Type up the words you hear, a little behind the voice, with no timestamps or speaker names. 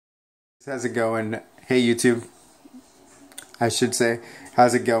How's it going? Hey YouTube, I should say.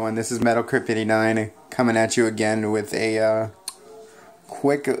 How's it going? This is Metal Crip 89 coming at you again with a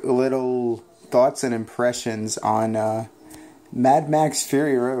quick little thoughts and impressions on Mad Max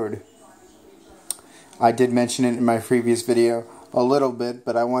Fury Road. I did mention it in my previous video a little bit,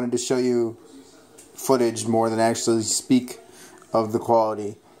 but I wanted to show you footage more than actually speak of the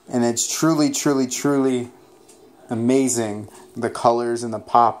quality. And it's truly amazing. The colors and the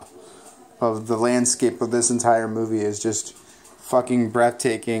pop of the landscape of this entire movie is just fucking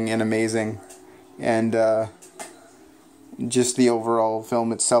breathtaking and amazing. And just the overall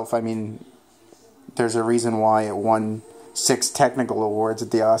film itself, I mean, there's a reason why it won 6 technical awards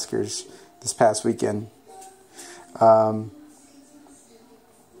at the Oscars this past weekend.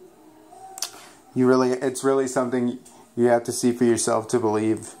 It's really something you have to see for yourself to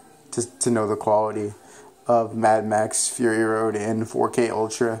believe, to know the quality of Mad Max Fury Road in 4K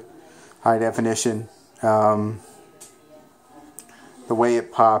Ultra High Definition. The way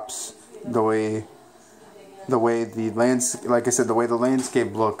it pops, the way the like I said, the way the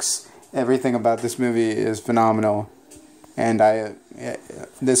landscape looks, everything about this movie is phenomenal. And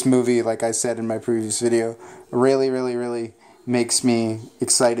this movie, like I said in my previous video, really makes me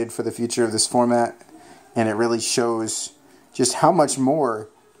excited for the future of this format, and it really shows just how much more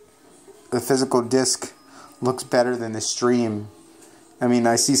the physical disc looks better than the stream. I mean,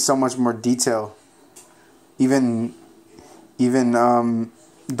 I see so much more detail. Even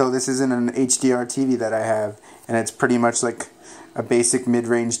though this isn't an HDR TV that I have, and it's pretty much like a basic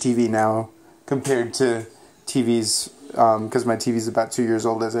mid-range TV now compared to TVs, because my TV is about 2 years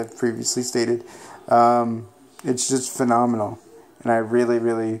old, as I've previously stated. It's just phenomenal, and I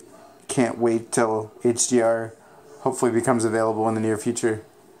really can't wait till HDR hopefully becomes available in the near future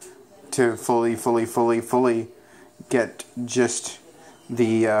to fully get just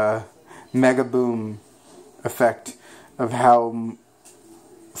the mega boom effect of how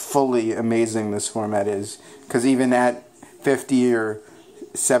fully amazing this format is. Because even at 50 or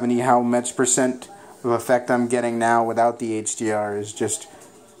 70 how much percent of effect I'm getting now without the HDR is just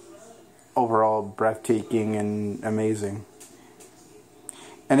overall breathtaking and amazing.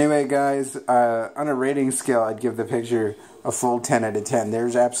 Anyway guys, on a rating scale, I'd give the picture a full 10 out of 10.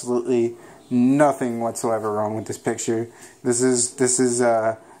 There's absolutely nothing whatsoever wrong with this picture. This is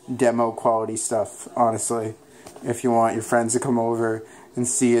demo quality stuff, honestly. If you want your friends to come over and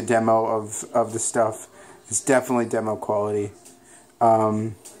see a demo of the stuff, it's definitely demo quality.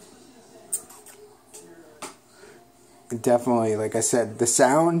 Definitely, like I said, the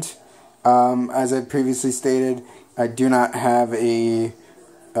sound, as I previously stated, I do not have a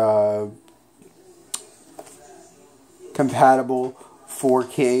compatible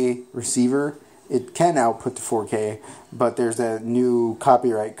 4K receiver. It can output to 4K, but there's a new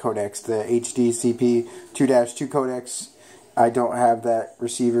copyright codex, the HDCP 2-2 codex. I don't have that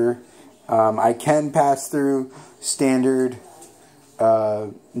receiver. I can pass through standard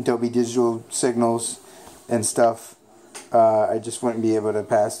Dolby Digital signals and stuff. I just wouldn't be able to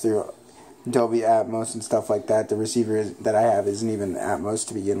pass through Dolby Atmos and stuff like that. The receiver that I have isn't even Atmos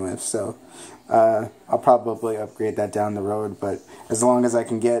to begin with, so I'll probably upgrade that down the road. But as long as I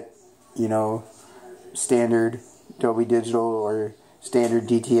can get, you know, standard Dolby Digital or standard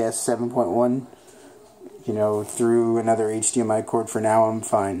DTS 7.1, you know, through another HDMI cord for now, I'm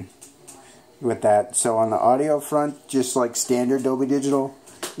fine with that. So on the audio front, just like standard Dolby Digital,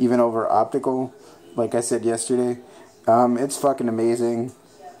 even over optical, like I said yesterday, it's fucking amazing.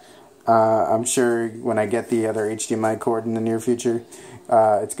 I'm sure when I get the other HDMI cord in the near future,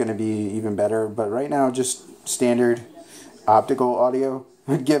 it's going to be even better. But right now, just standard optical audio,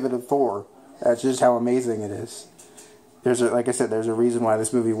 I'd give it a 4. That's just how amazing it is. Like I said, there's a reason why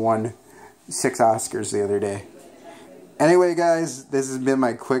this movie won 6 Oscars the other day. Anyway, guys, this has been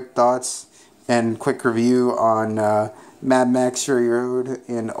my quick thoughts and quick review on Mad Max Fury Road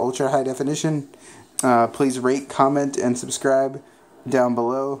in ultra high definition. Please rate, comment, and subscribe down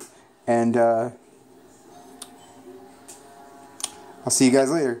below. And I'll see you guys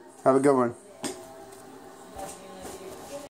later. Have a good one.